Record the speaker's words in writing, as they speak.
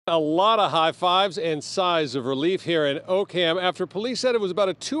A lot of high fives and sighs of relief here in Oakham after police said it was about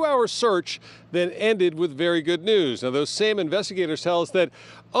a 2-hour search that ended with very good news. Now, those same investigators tell us that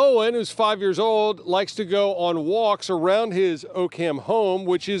Owen, who's 5 years old, likes to go on walks around his Oakham home,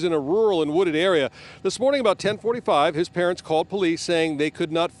 which is in a rural and wooded area. This morning about 10:45, his parents called police saying they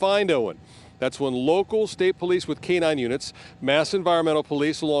could not find Owen. That's when local state police with K-9 units, Mass Environmental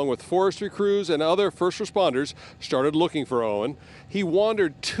Police, along with forestry crews and other first responders started looking for Owen. He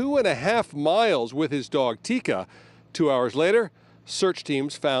wandered 2.5 miles with his dog Tika. 2 hours later, search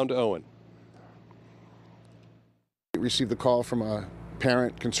teams found Owen. We received a call from a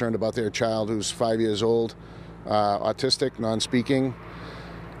parent concerned about their child who's 5 years old, autistic, non-speaking,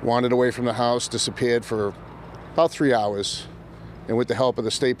 wandered away from the house, disappeared for about 3 hours. And with the help of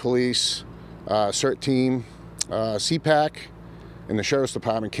the state police, CERT team, CPAC, and the Sheriff's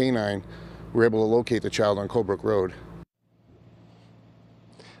Department K-9, we were able to locate the child on Colebrook Road.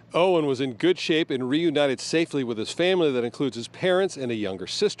 Owen was in good shape and reunited safely with his family. That includes his parents and a younger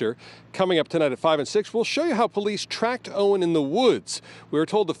sister. Coming up tonight at 5 and 6, we'll show you how police tracked Owen in the woods. We were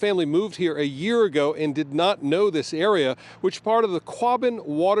told the family moved here a year ago and did not know this area, which is part of the Quabbin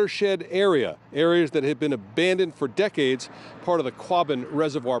watershed area. Areas that had been abandoned for decades, part of the Quabbin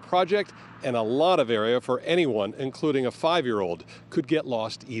Reservoir Project, and a lot of area for anyone, including a 5-year-old, could get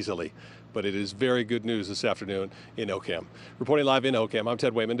lost easily. But it is very good news this afternoon in Oakham. Reporting live in Oakham, I'm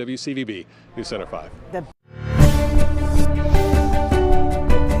Ted Wayman, WCVB News Center 5.